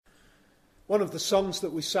One of the songs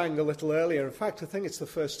that we sang a little earlier, in fact, I think it's the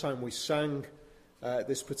first time we sang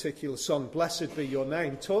this particular song, Blessed Be Your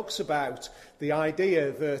Name, talks about the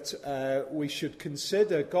idea that we should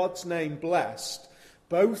consider God's name blessed,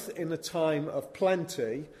 both in a time of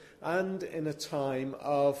plenty and in a time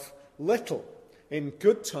of little, in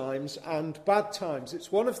good times and bad times.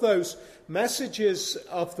 It's one of those messages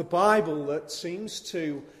of the Bible that seems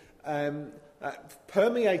to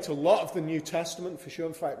permeate a lot of the New Testament, for sure.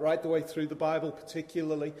 In fact, right the way through the Bible,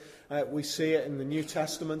 particularly, we see it in the New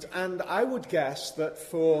Testament. And I would guess that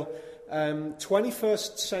for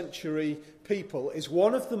 21st century people is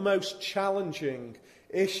one of the most challenging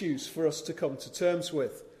issues for us to come to terms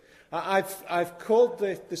with. I've called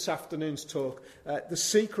this afternoon's talk The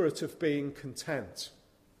Secret of Being Content.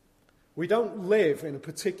 We don't live in a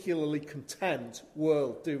particularly content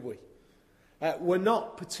world, do we? We're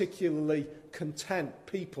not particularly content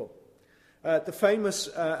people. The famous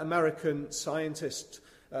American scientist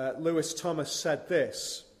Lewis Thomas said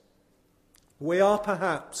this: "We are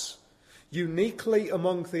perhaps uniquely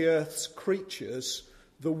among the earth's creatures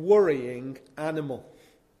the worrying animal.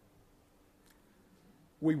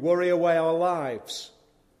 We worry away our lives,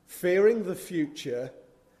 fearing the future,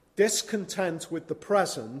 discontent with the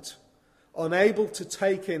present, unable to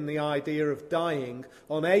take in the idea of dying,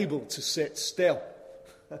 unable to sit still."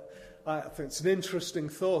 I think it's an interesting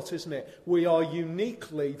thought, isn't it? We are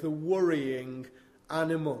uniquely the worrying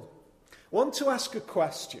animal. I want to ask a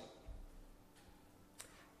question.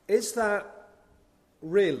 Is that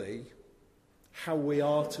really how we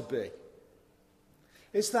are to be?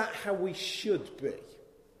 Is that how we should be?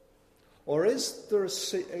 Or is there a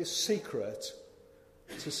secret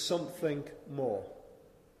to something more?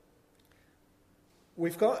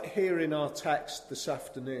 We've got here in our text this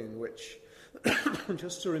afternoon, which,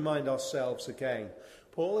 just to remind ourselves again,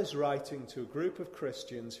 Paul is writing to a group of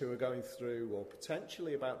Christians who are going through, or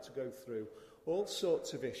potentially about to go through, all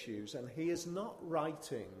sorts of issues, and he is not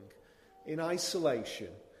writing in isolation.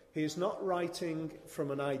 He is not writing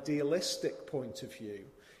from an idealistic point of view.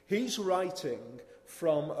 He's writing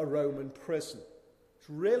from a Roman prison. It's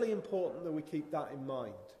really important that we keep that in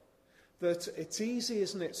mind. That it's easy,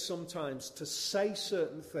 isn't it, sometimes to say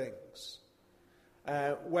certain things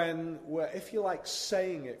when we're, if you like,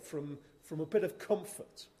 saying it from a bit of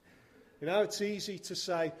comfort. You know, it's easy to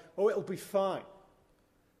say, oh, it'll be fine.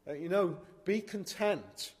 Be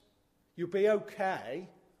content. You'll be okay.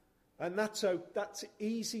 And that's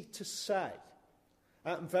easy to say.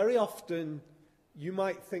 And very often you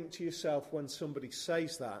might think to yourself when somebody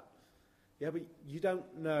says that, yeah, but you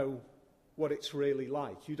don't know what it's really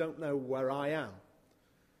like. You don't know where I am.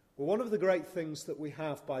 Well, one of the great things that we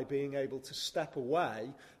have by being able to step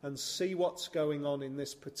away and see what's going on in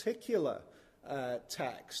this particular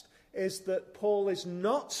text is that Paul is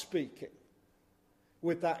not speaking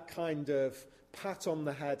with that kind of pat on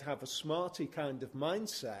the head, have a smarty kind of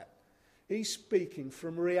mindset. He's speaking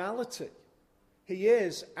from reality. He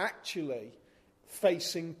is actually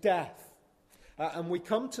facing death. And we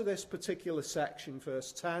come to this particular section,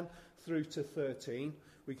 verse 10 through to 13.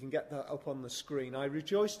 We can get that up on the screen. "I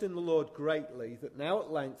rejoiced in the Lord greatly that now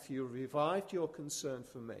at length you revived your concern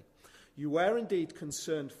for me. You were indeed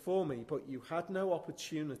concerned for me, but you had no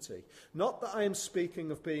opportunity. Not that I am speaking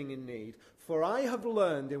of being in need, for I have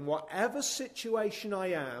learned in whatever situation I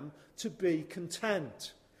am to be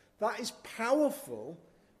content." That is powerful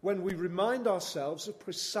when we remind ourselves of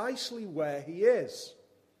precisely where he is.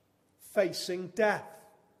 Facing death,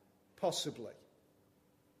 possibly.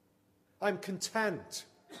 I'm content,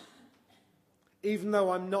 even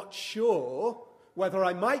though I'm not sure whether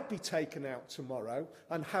I might be taken out tomorrow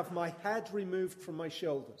and have my head removed from my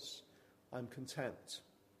shoulders. I'm content.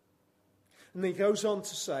 And he goes on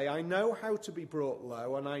to say, "I know how to be brought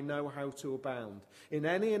low, and I know how to abound. In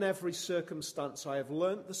any and every circumstance I have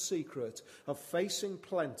learnt the secret of facing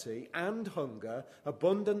plenty and hunger,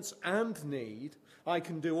 abundance and need. I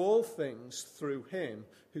can do all things through him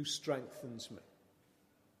who strengthens me."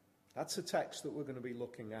 That's a text that we're going to be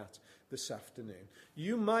looking at this afternoon.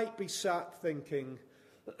 You might be sat thinking,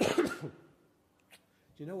 do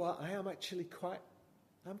you know what?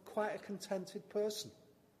 I'm quite a contented person.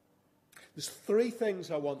 There's three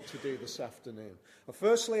things I want to do this afternoon.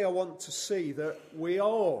 Firstly, I want to see that we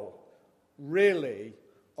all really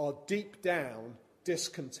are deep down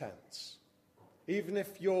discontents. Even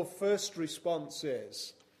if your first response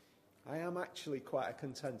is, I am actually quite a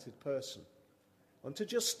contented person. I want to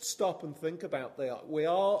just stop and think about that. We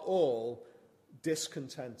are all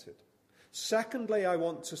discontented. Secondly, I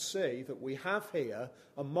want to see that we have here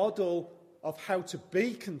a model of how to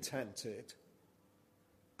be contented.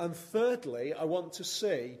 And thirdly, I want to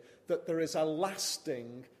see that there is a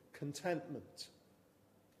lasting contentment,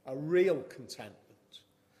 a real contentment.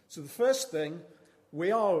 So the first thing,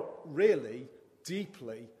 we are really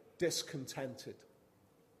deeply discontented.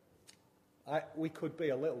 We could be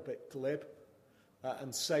a little bit glib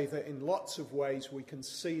and say that in lots of ways we can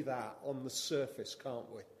see that on the surface, can't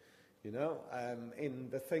we? You know, in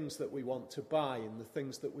the things that we want to buy, in the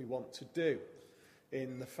things that we want to do,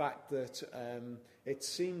 in the fact that it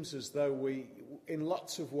seems as though we, in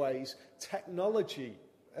lots of ways, technology,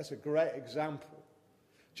 as a great example,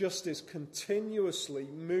 just is continuously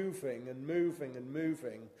moving and moving and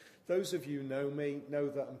moving. Those of you know me know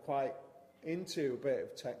that I'm quite into a bit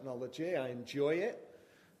of technology. I enjoy it.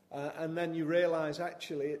 And then you realise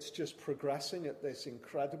actually it's just progressing at this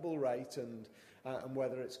incredible rate, and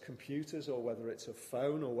whether it's computers or whether it's a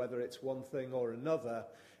phone or whether it's one thing or another,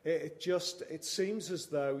 it seems as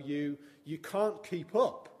though you can't keep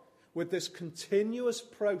up with this continuous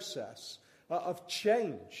process of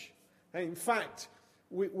change. And in fact,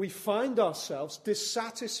 we find ourselves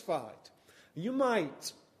dissatisfied. You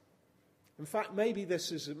might, in fact, maybe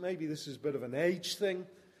this is a bit of an age thing.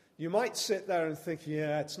 You might sit there and think,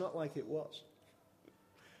 yeah, it's not like it was.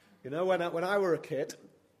 You know, when I were a kid,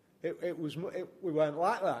 we weren't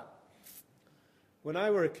like that. When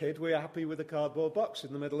I were a kid, we were happy with a cardboard box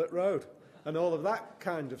in the middle of the road and all of that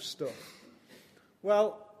kind of stuff.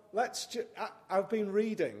 Well, I've been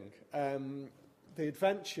reading The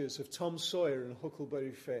Adventures of Tom Sawyer and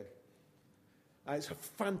Huckleberry Finn. It's a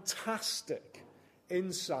fantastic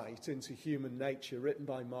insight into human nature written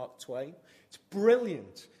by Mark Twain. It's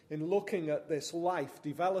brilliant in looking at this life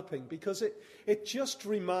developing, because it just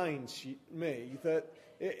reminds me that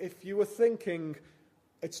if you were thinking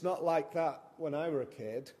it's not like that when I were a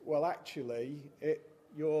kid, well, actually,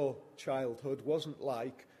 your childhood wasn't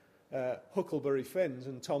like Huckleberry Finn's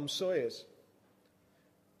and Tom Sawyer's.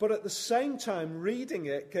 But at the same time, reading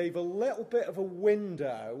it gave a little bit of a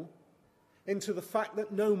window into the fact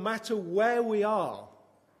that no matter where we are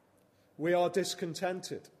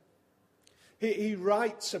discontented. He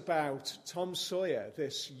writes about Tom Sawyer,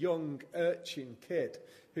 this young urchin kid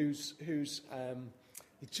who's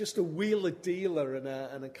just a wheeler dealer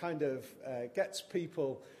and a kind of gets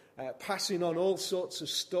people passing on all sorts of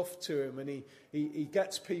stuff to him, and he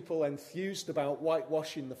gets people enthused about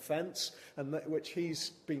whitewashing the fence, which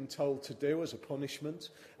he's been told to do as a punishment,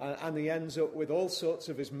 and he ends up with all sorts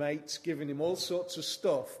of his mates giving him all sorts of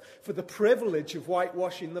stuff for the privilege of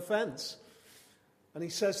whitewashing the fence. And he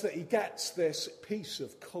says that he gets this piece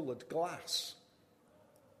of coloured glass.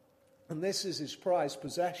 And this is his prized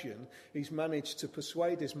possession. He's managed to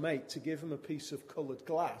persuade his mate to give him a piece of coloured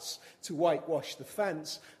glass to whitewash the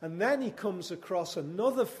fence. And then he comes across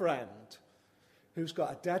another friend who's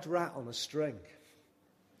got a dead rat on a string.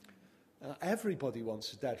 Everybody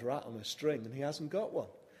wants a dead rat on a string, and he hasn't got one.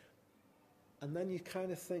 And then you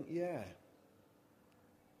kind of think, yeah,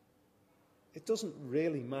 it doesn't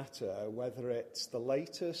really matter whether it's the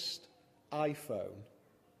latest iPhone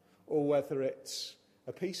or whether it's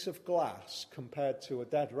a piece of glass compared to a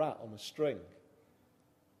dead rat on a string.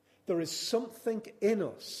 There is something in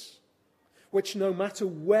us which, no matter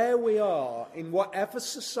where we are, in whatever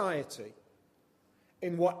society,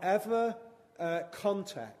 in whatever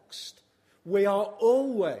context, we are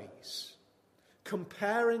always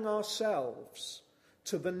comparing ourselves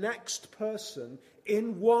to the next person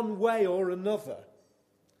in one way or another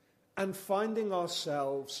and finding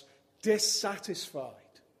ourselves dissatisfied.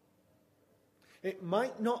 It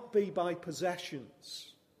might not be by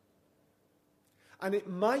possessions. And it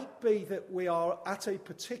might be that we are at a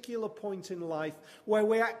particular point in life where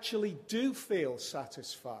we actually do feel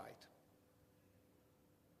satisfied.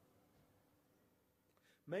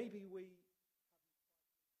 Maybe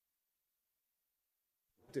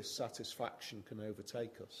dissatisfaction can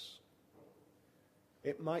overtake us.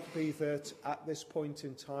 It might be that at this point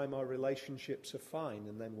in time our relationships are fine,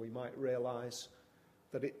 and then we might realise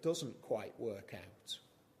that it doesn't quite work out.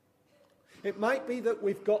 It might be that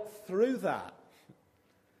we've got through that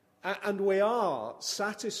and we are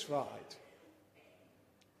satisfied.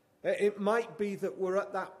 It might be that we're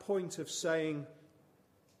at that point of saying,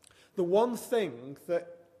 the one thing that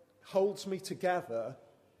holds me together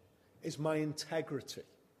is my integrity.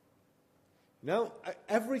 No,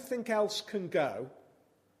 everything else can go.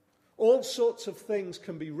 All sorts of things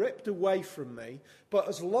can be ripped away from me, but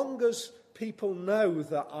as long as people know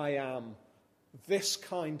that I am this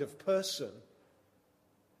kind of person,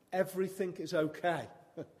 everything is okay.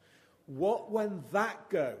 What when that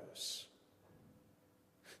goes?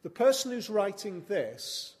 The person who's writing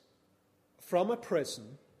this from a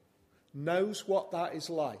prison knows what that is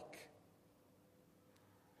like.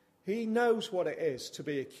 He knows what it is to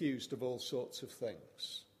be accused of all sorts of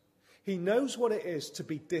things. He knows what it is to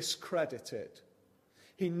be discredited.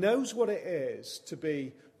 He knows what it is to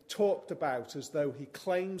be talked about as though he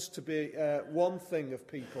claims to be one thing of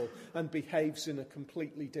people and behaves in a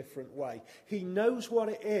completely different way. He knows what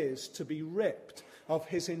it is to be ripped of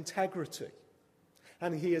his integrity.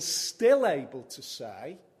 And he is still able to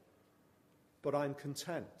say, but I'm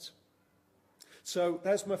content. So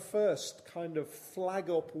there's my first kind of flag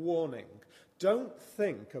up warning. Don't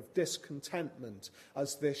think of discontentment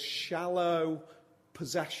as this shallow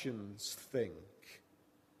possessions thing.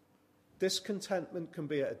 Discontentment can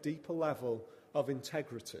be at a deeper level of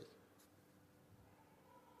integrity.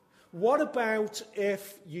 What about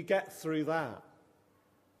if you get through that?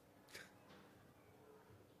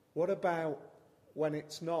 What about when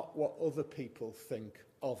it's not what other people think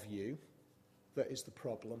of you that is the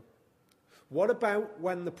problem? What about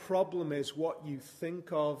when the problem is what you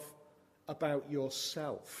think of about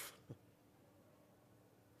yourself?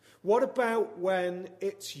 What about when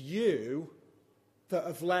it's you that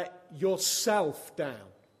have let yourself down?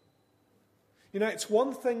 You know, it's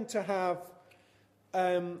one thing to have,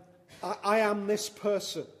 I am this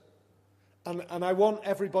person, and I want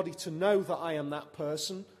everybody to know that I am that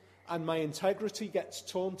person, and my integrity gets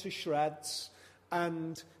torn to shreds,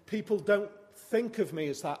 and people don't think of me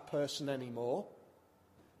as that person anymore.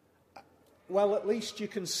 Well, at least you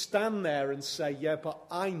can stand there and say, yeah, but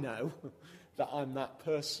I know that I'm that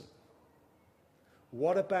person.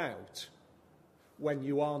 What about when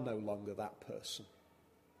you are no longer that person?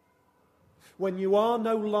 When you are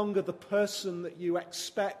no longer the person that you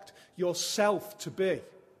expect yourself to be?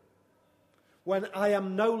 When I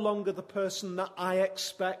am no longer the person that I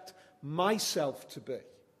expect myself to be?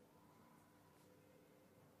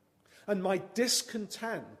 And my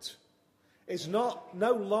discontent is no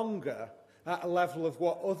longer at a level of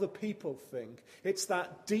what other people think. It's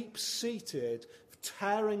that deep-seated,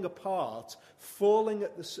 tearing apart, ripping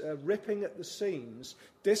at the seams,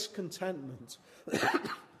 discontentment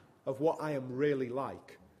of what I am really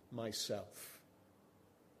like myself.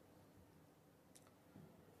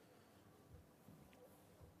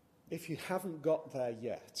 If you haven't got there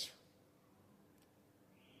yet,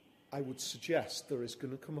 I would suggest there is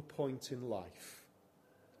going to come a point in life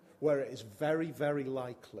where it is very, very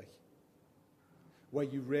likely where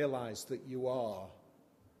you realize that you are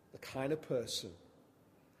the kind of person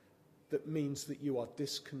that means that you are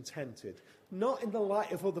discontented, not in the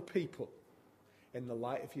light of other people, in the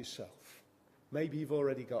light of yourself. Maybe you've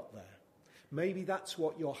already got there. Maybe that's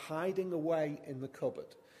what you're hiding away in the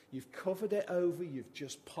cupboard. You've covered it over, you've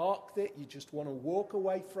just parked it, you just want to walk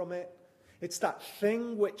away from it. It's that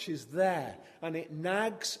thing which is there, and it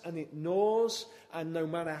nags and it gnaws, and no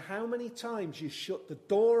matter how many times you shut the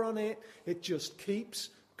door on it, it just keeps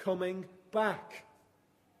coming back.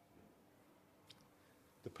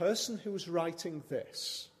 The person who is writing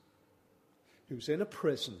this, who's in a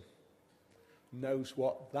prison, knows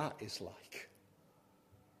what that is like.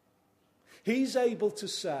 He's able to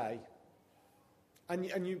say,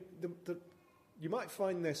 you might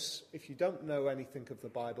find this, if you don't know anything of the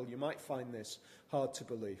Bible, you might find this hard to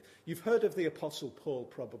believe. You've heard of the Apostle Paul,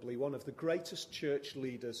 probably, one of the greatest church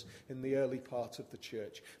leaders in the early part of the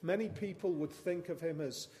church. Many people would think of him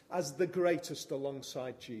as the greatest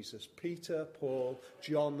alongside Jesus. Peter, Paul,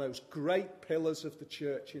 John, those great pillars of the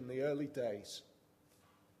church in the early days.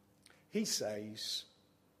 He says,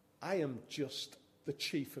 I am just the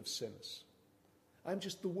chief of sinners. I'm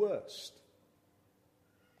just the worst.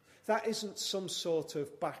 That isn't some sort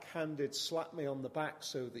of backhanded slap me on the back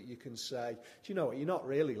so that you can say, do you know what, you're not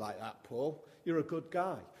really like that, Paul. You're a good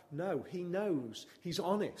guy. No, he knows. He's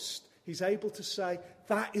honest. He's able to say,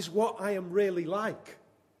 that is what I am really like.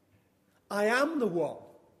 I am the one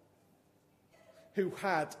who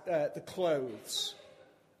had the clothes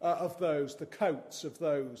of those, the coats of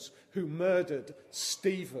those who murdered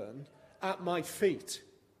Stephen at my feet.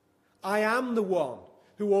 I am the one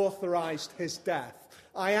who authorized his death.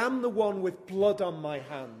 I am the one with blood on my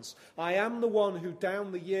hands. I am the one who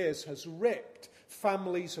down the years has ripped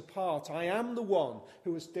families apart. I am the one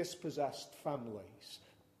who has dispossessed families.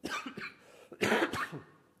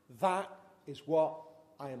 That is what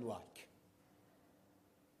I am like.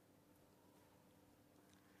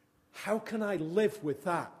 How can I live with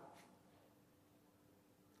that?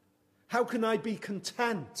 How can I be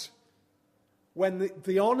content when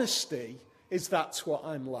the honesty is that's what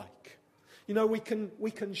I'm like? You know, we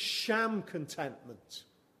can sham contentment.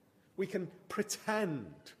 We can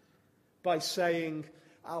pretend by saying,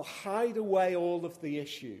 I'll hide away all of the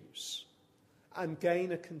issues and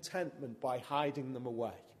gain a contentment by hiding them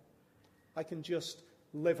away. I can just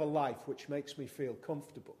live a life which makes me feel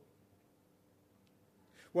comfortable.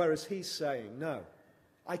 Whereas he's saying, no,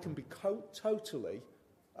 I can be totally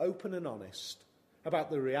open and honest about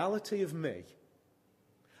the reality of me.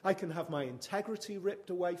 I can have my integrity ripped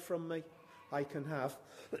away from me. I can have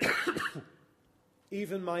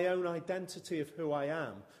even my own identity of who I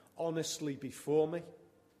am honestly before me.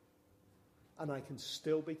 And I can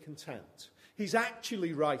still be content. He's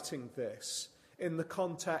actually writing this in the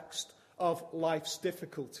context of life's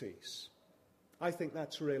difficulties. I think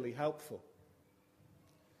that's really helpful.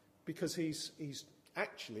 Because he's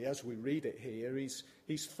actually, as we read it here,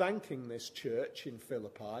 he's thanking this church in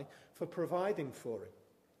Philippi for providing for him.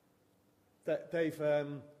 That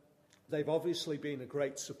they've obviously been a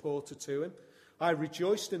great supporter to him. I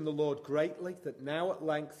rejoiced in the Lord greatly that now at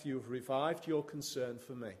length you have revived your concern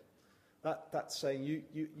for me. That's saying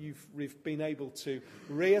you've been able to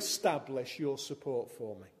re-establish your support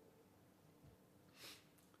for me.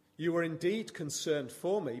 You were indeed concerned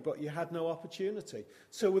for me, but you had no opportunity.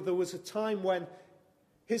 So there was a time when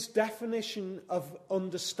his definition of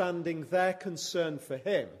understanding their concern for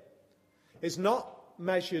him is not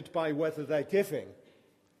measured by whether they're giving.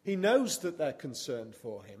 He knows that they're concerned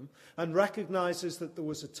for him and recognizes that there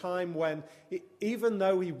was a time when, even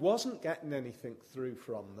though he wasn't getting anything through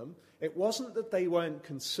from them, it wasn't that they weren't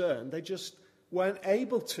concerned, they just weren't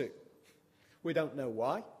able to. We don't know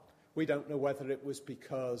why. We don't know whether it was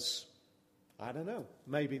because, I don't know,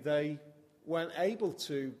 maybe they weren't able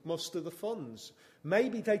to muster the funds.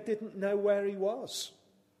 Maybe they didn't know where he was.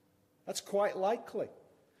 That's quite likely.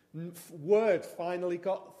 Word finally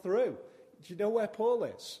got through. Do you know where Paul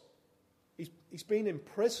is? He's been in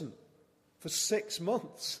prison for 6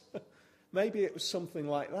 months. Maybe it was something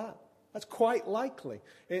like that. That's quite likely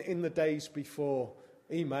in the days before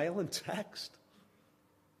email and text.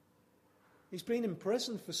 He's been in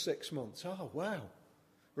prison for 6 months. Oh, wow.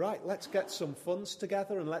 Right, let's get some funds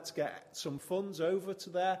together and let's get some funds over to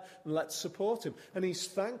there and let's support him. And he's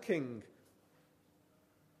thanking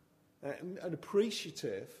and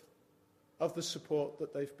appreciative of the support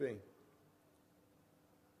that they've been.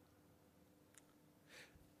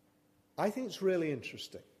 I think it's really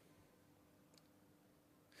interesting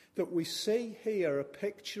that we see here a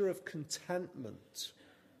picture of contentment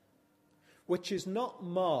which is not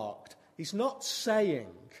marked. He's not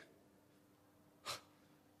saying,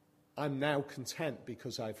 I'm now content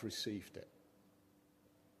because I've received it.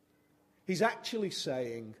 He's actually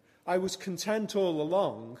saying, I was content all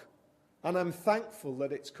along and I'm thankful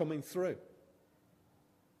that it's coming through.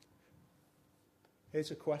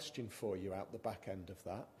 Here's a question for you out the back end of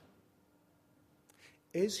that.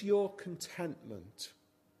 Is your contentment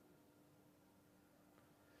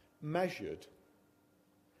measured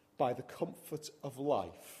by the comfort of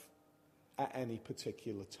life at any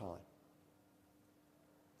particular time?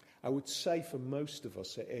 I would say for most of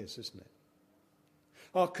us it is, isn't it?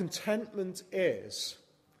 Our contentment is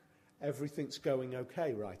everything's going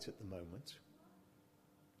okay right at the moment.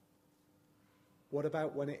 What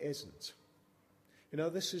about when it isn't? You know,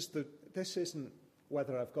 this isn't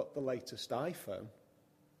whether I've got the latest iPhone.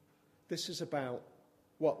 This is about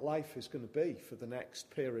what life is going to be for the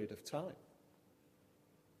next period of time.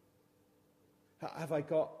 Have I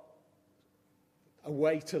got a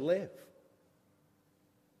way to live?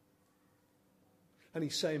 And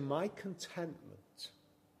he's saying my contentment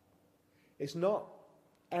is not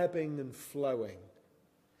ebbing and flowing,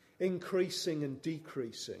 increasing and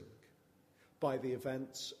decreasing by the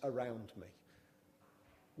events around me.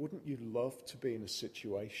 Wouldn't you love to be in a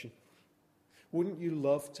situation? Wouldn't you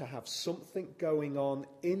love to have something going on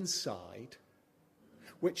inside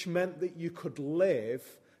which meant that you could live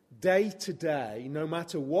day to day, no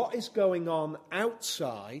matter what is going on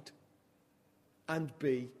outside, and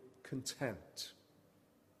be content?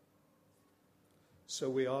 So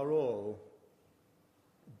we are all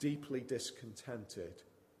deeply discontented.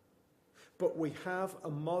 But we have a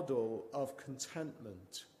model of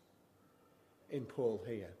contentment in Paul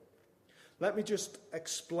here. Let me just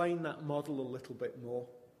explain that model a little bit more.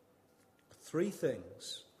 3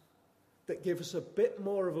 things that give us a bit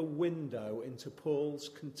more of a window into Paul's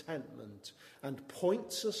contentment and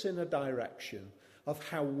points us in a direction of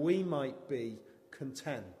how we might be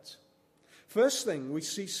content. First thing, we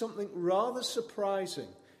see something rather surprising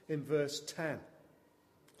in verse 10.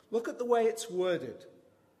 Look at the way it's worded.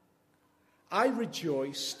 I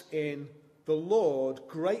rejoiced in the Lord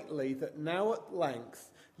greatly that now at length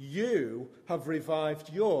you have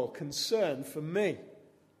revived your concern for me.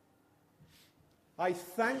 I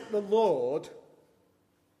thank the Lord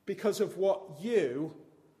because of what you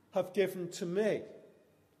have given to me.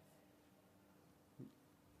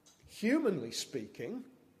 humanly speaking,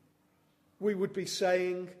 we would be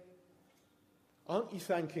saying, aren't you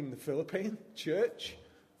thanking the Philippian church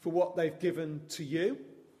for what they've given to you?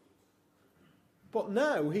 But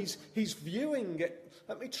no, he's viewing it.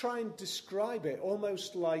 Let me try and describe it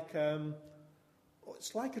almost like,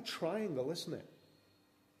 it's like a triangle, isn't it?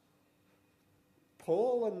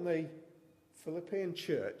 Paul and the Philippian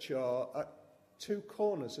church are at two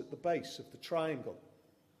corners at the base of the triangle.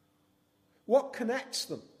 What connects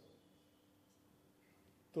them?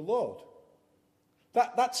 The Lord.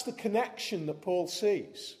 That's the connection that Paul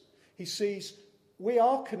sees. He sees we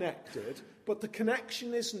are connected, but the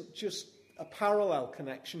connection isn't just a parallel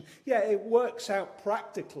connection. Yeah, it works out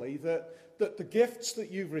practically that the gifts that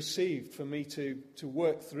you've received for me to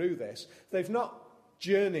work through this, they've not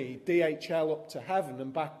journeyed DHL up to heaven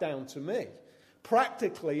and back down to me.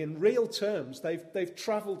 Practically, in real terms, they've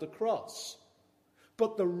travelled across.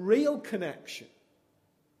 But the real connection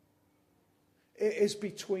is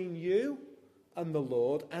between you and the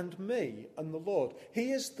Lord and me and the Lord.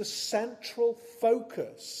 He is the central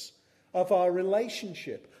focus of our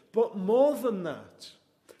relationship. But more than that,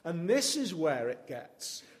 and this is where it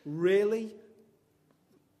gets really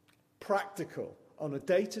practical on a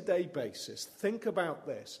day-to-day basis. Think about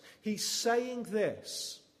this. He's saying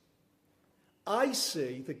this: I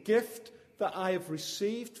see the gift that I have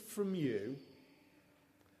received from you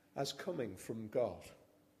as coming from God.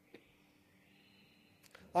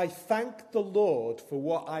 I thank the Lord for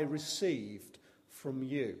what I received from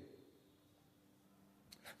you.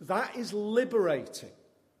 That is liberating.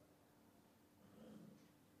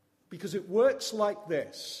 Because it works like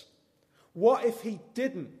this. What if he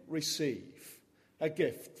didn't receive a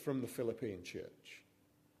gift from the Philippian church?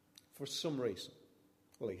 For some reason.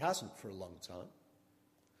 Well, he hasn't for a long time.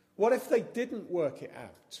 What if they didn't work it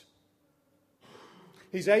out?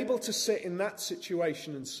 He's able to sit in that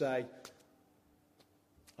situation and say,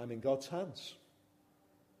 I'm in God's hands.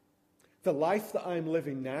 The life that I'm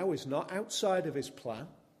living now is not outside of his plan.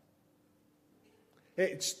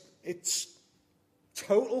 It's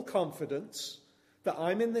total confidence that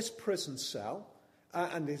I'm in this prison cell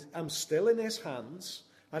and I'm still in his hands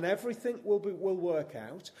and everything will work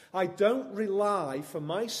out. I don't rely for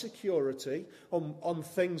my security on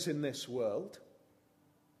things in this world.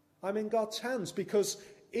 I'm in God's hands because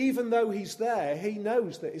even though he's there, he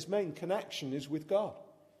knows that his main connection is with God,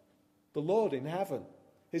 the Lord in heaven,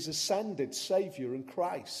 his ascended Saviour in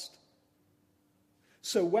Christ.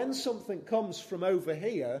 So when something comes from over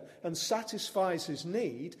here and satisfies his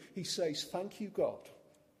need, he says, thank you, God.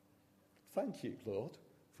 Thank you, Lord,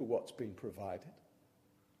 for what's been provided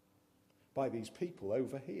by these people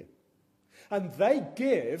over here. And they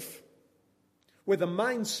give with a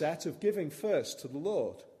mindset of giving first to the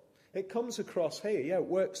Lord. It comes across here. Yeah, it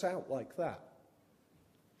works out like that.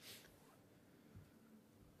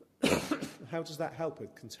 How does that help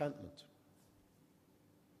with contentment?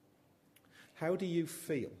 How do you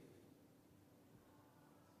feel?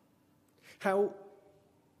 How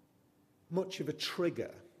much of a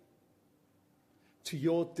trigger to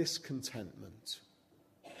your discontentment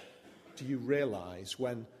do you realize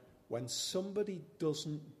when somebody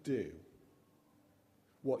doesn't do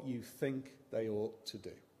what you think they ought to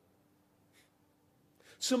do?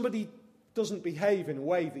 Somebody doesn't behave in a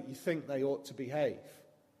way that you think they ought to behave.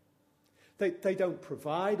 They don't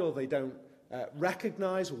provide or they don't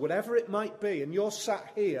recognise or whatever it might be. And you're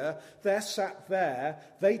sat here, they're sat there.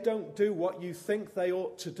 They don't do what you think they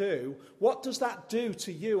ought to do. What does that do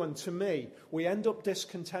to you and to me? We end up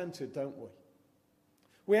discontented, don't we?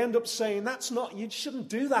 We end up saying, you shouldn't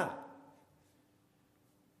do that.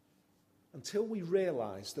 Until we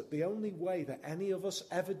realise that the only way that any of us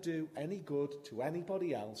ever do any good to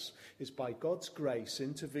anybody else is by God's grace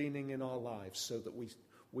intervening in our lives so that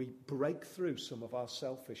we break through some of our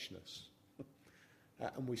selfishness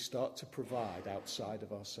and we start to provide outside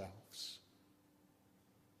of ourselves.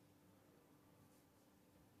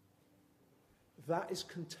 That is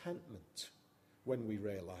contentment when we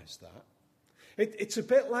realise that. It's a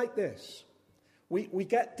bit like this. We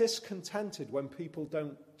get discontented when people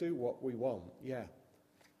don't do what we want, yeah.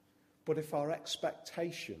 But if our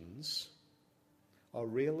expectations are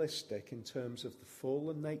realistic in terms of the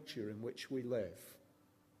fallen nature in which we live,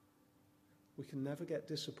 we can never get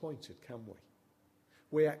disappointed, can we?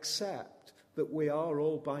 We accept that we are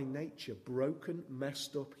all by nature broken,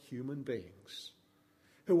 messed up human beings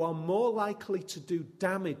who are more likely to do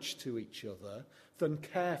damage to each other than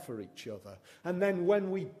care for each other. And then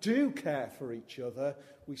when we do care for each other,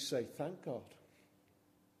 we say, thank God.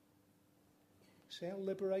 See how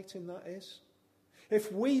liberating that is?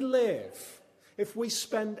 If we live if we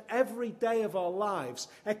spend every day of our lives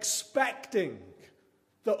expecting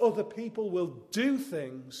that other people will do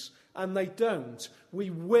things and they don't, we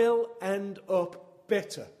will end up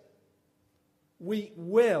bitter. We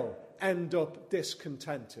will end up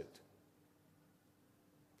discontented.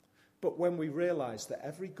 But when we realize that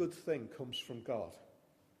every good thing comes from God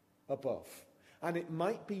above, and it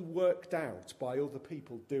might be worked out by other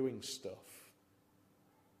people doing stuff,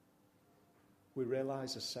 we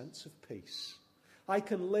realize a sense of peace. I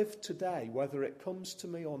can live today whether it comes to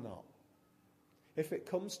me or not. If it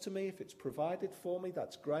comes to me, if it's provided for me,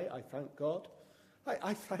 that's great. I thank God.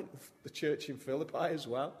 I thank the church in Philippi as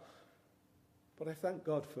well. But I thank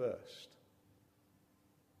God first.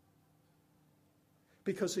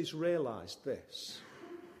 Because he's realized this.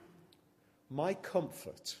 My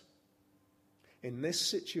comfort in this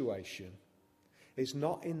situation is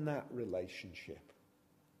not in that relationship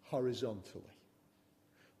horizontally.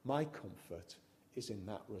 My comfort is in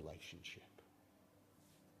that relationship.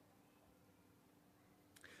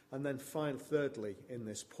 And then thirdly, in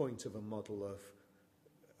this point of a model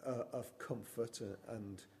of comfort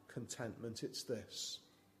and contentment, it's this.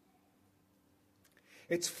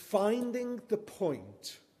 It's finding the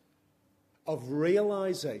point of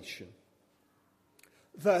realization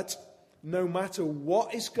that no matter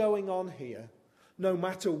what is going on here, no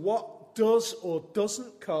matter what does or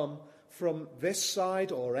doesn't come from this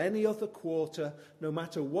side or any other quarter, no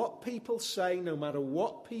matter what people say, no matter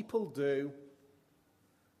what people do,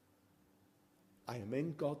 I am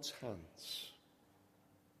in God's hands.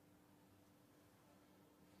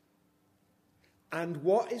 And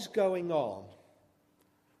what is going on,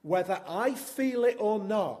 whether I feel it or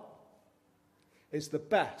not, is the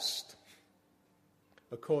best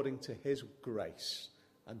according to his grace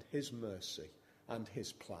and his mercy and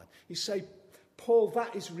his plan. You say, Paul,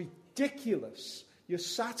 that is ridiculous. You're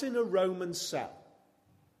sat in a Roman cell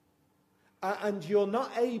and you're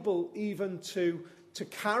not able even to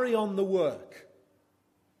carry on the work.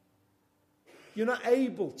 You're not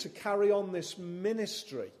able to carry on this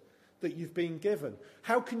ministry that you've been given.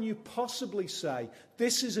 How can you possibly say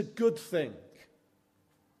this is a good thing?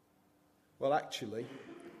 Well, actually,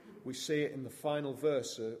 we see it in the final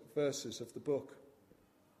verses of the book.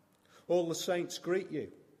 All the saints greet you,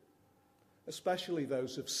 especially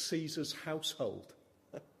those of Caesar's household.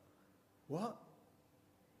 What?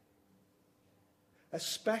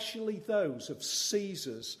 Especially those of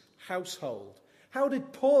Caesar's household. How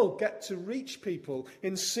did Paul get to reach people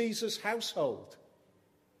in Caesar's household?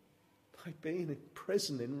 By being in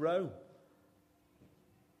prison in Rome.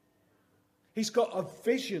 He's got a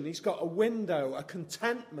vision, he's got a window, a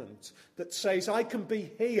contentment that says, I can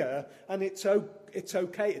be here and it's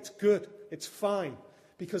okay, it's good, it's fine,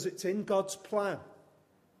 because it's in God's plan.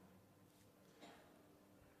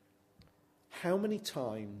 How many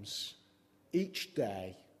times each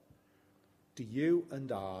day do you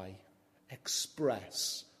and I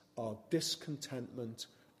express our discontentment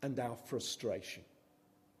and our frustration?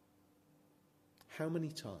 How many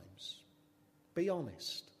times? Be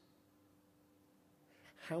honest.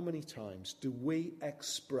 How many times do we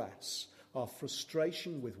express our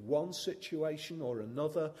frustration with one situation or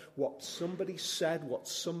another, what somebody said, what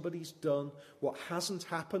somebody's done, what hasn't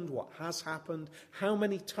happened, what has happened? How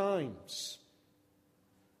many times?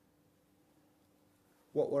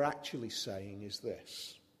 What we're actually saying is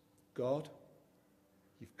this: God,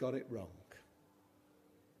 you've got it wrong. It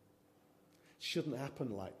shouldn't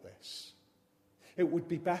happen like this. It would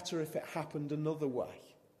be better if it happened another way.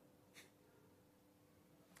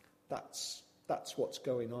 That's what's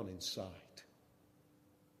going on inside.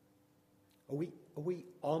 Are we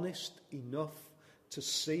honest enough to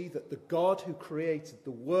see that the God who created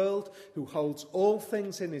the world, who holds all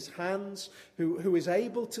things in his hands, who is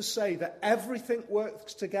able to say that everything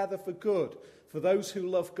works together for good for those who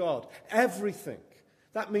love God, everything.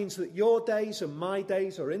 That means that your days and my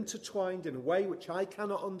days are intertwined in a way which I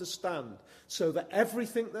cannot understand, so that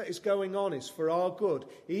everything that is going on is for our good,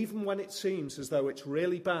 even when it seems as though it's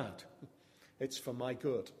really bad. It's for my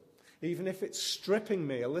good. Even if it's stripping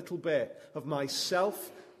me a little bit of my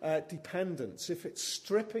self-dependence, if it's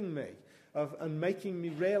stripping me of and making me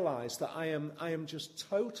realize that I am just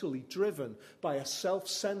totally driven by a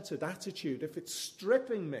self-centered attitude, if it's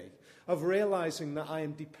stripping me of realizing that I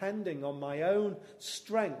am depending on my own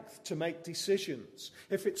strength to make decisions,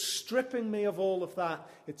 if it's stripping me of all of that,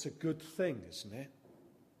 it's a good thing, isn't it?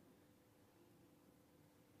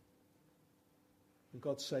 And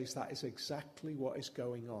God says that is exactly what is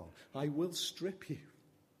going on. I will strip you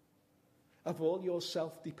of all your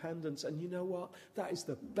self-dependence. And you know what? That is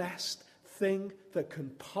the best thing that can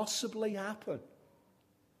possibly happen.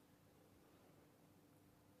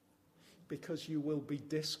 Because you will be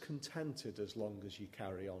discontented as long as you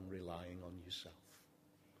carry on relying on yourself.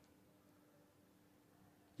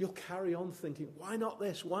 You'll carry on thinking, why not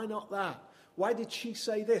this? Why not that? Why did she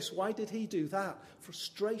say this? Why did he do that?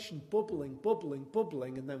 Frustration bubbling, bubbling,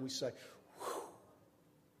 bubbling. And then we say, whew,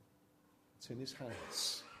 it's in his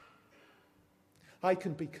hands. I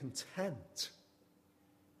can be content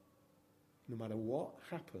no matter what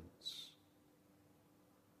happens.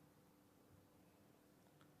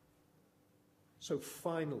 So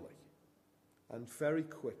finally, and very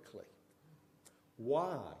quickly,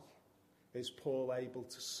 why is Paul able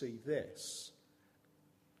to see this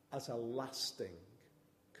as a lasting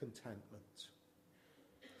contentment?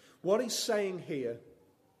 What he's saying here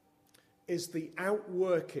is the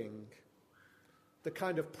outworking, the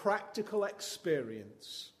kind of practical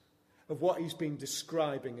experience of what he's been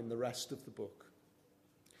describing in the rest of the book.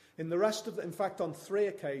 In fact, on 3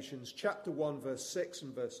 occasions, chapter 1, verse 6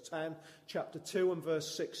 and verse 10, chapter 2 and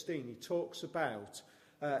verse 16, he talks about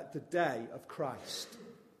the day of Christ.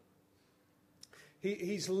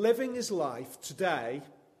 He's living his life today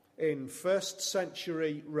in 1st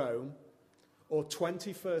century Rome or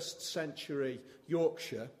 21st century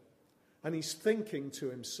Yorkshire, and he's thinking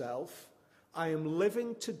to himself, I am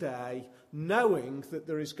living today knowing that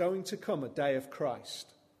there is going to come a day of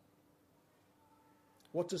Christ.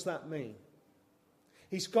 What does that mean?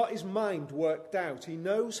 He's got his mind worked out. He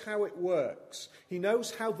knows how it works. He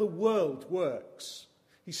knows how the world works.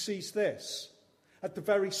 He sees this. At the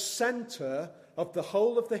very centre of the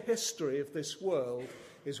whole of the history of this world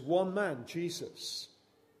is one man, Jesus.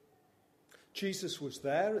 Jesus was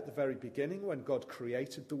there at the very beginning when God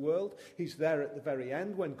created the world. He's there at the very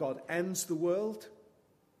end when God ends the world.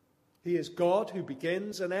 He is God who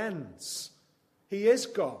begins and ends. He is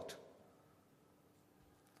God.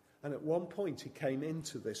 And at one point he came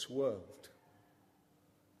into this world.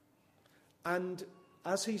 And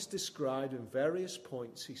as he's described in various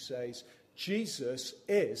points, he says, Jesus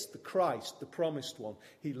is the Christ, the promised one.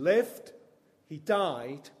 He lived, he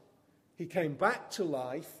died, he came back to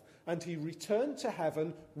life, and he returned to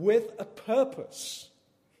heaven with a purpose.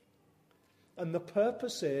 And the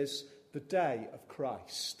purpose is the day of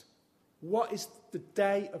Christ. What is the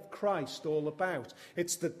day of Christ all about?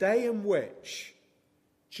 It's the day in which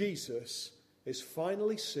Jesus is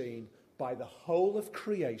finally seen by the whole of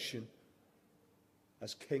creation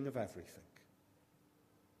as King of everything.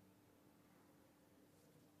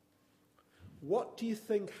 What do you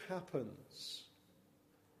think happens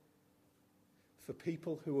for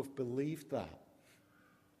people who have believed that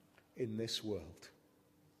in this world?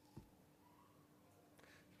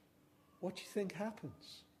 What do you think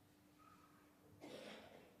happens?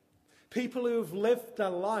 People who have lived their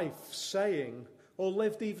life saying, or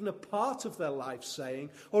lived even a part of their life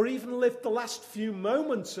saying, or even lived the last few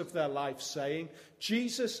moments of their life saying,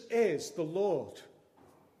 Jesus is the Lord.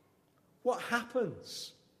 What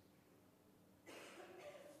happens?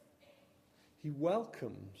 He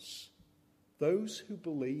welcomes those who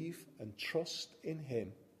believe and trust in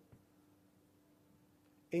him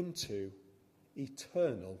into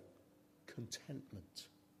eternal contentment.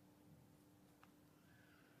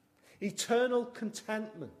 Eternal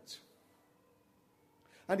contentment.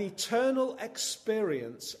 An eternal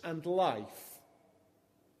experience and life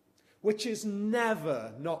which is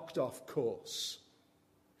never knocked off course,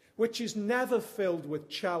 which is never filled with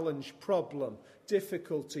challenge, problem,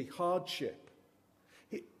 difficulty, hardship.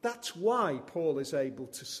 That's why Paul is able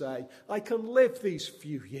to say, I can live these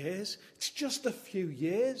few years. It's just a few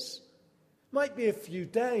years. Might be a few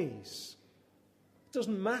days. It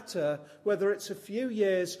doesn't matter whether it's a few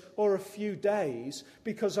years or a few days,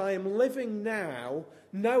 because I am living now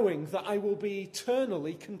knowing that I will be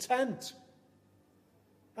eternally content.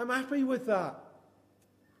 I'm happy with that.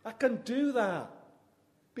 I can do that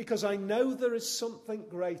because I know there is something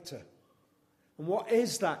greater. And what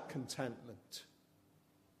is that contentment?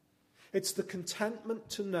 It's the contentment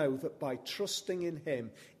to know that by trusting in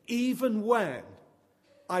him, even when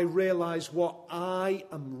I realize what I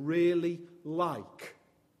am really like,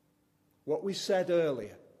 what we said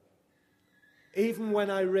earlier, even when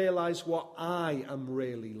I realize what I am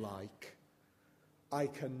really like, I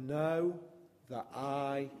can know that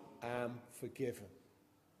I am forgiven.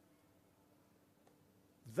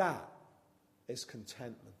 That is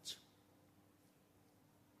contentment.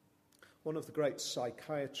 One of the great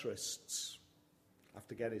psychiatrists, I have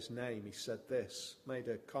to get his name, he said this, made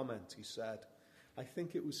a comment, he said, I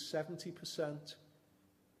think it was 70%,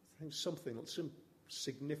 I think some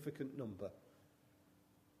significant number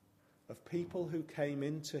of people who came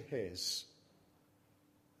into his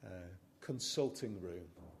consulting room.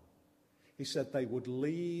 He said they would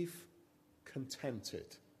leave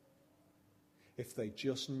contented if they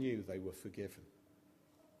just knew they were forgiven.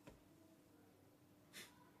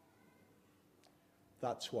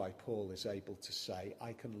 That's why Paul is able to say,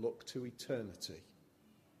 I can look to eternity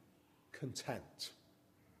content.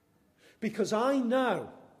 Because I know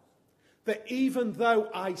that even though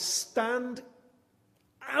I stand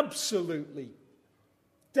absolutely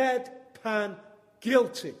deadpan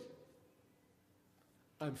guilty,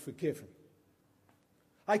 I'm forgiven.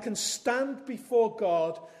 I can stand before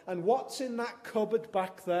God, and what's in that cupboard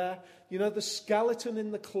back there, the skeleton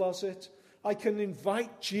in the closet, I can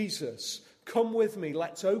invite Jesus. Come with me,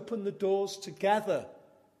 let's open the doors together.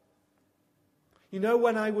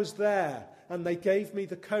 When I was there and they gave me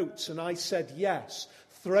the coats and I said yes,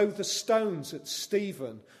 throw the stones at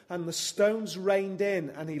Stephen, and the stones rained in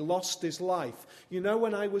and he lost his life.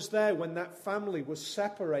 When I was there, when that family was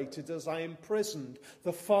separated as I imprisoned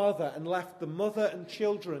the father and left the mother and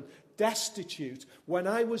children destitute, when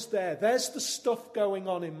I was there, there's the stuff going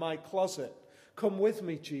on in my closet. Come with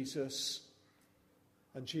me, Jesus.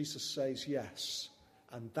 And Jesus says yes,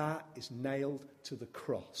 and that is nailed to the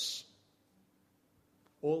cross.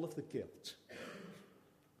 All of the guilt.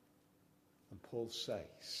 And Paul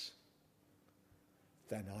says,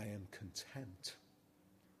 then I am content.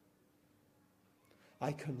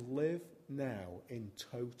 I can live now in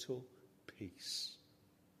total peace.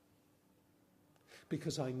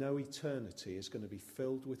 Because I know eternity is going to be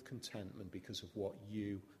filled with contentment because of what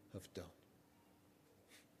you have done.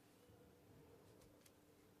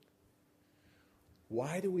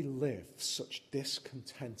 Why do we live such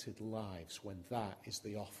discontented lives when that is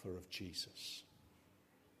the offer of Jesus?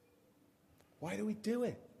 Why do we do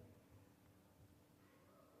it?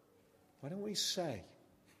 Why don't we say,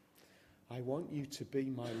 I want you to be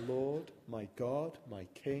my Lord, my God, my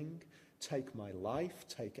King. Take my life,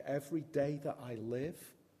 take every day that I live.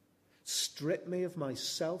 Strip me of my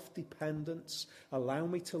self-dependence. Allow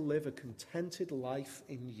me to live a contented life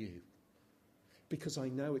in you. Because I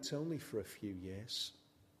know it's only for a few years.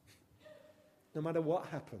 No matter what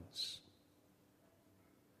happens.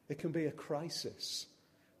 It can be a crisis,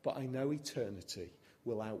 but I know eternity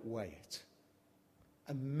will outweigh it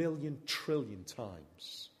 1,000,000 trillion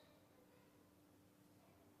times.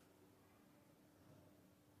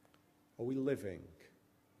 Are we living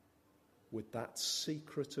with that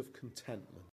secret of contentment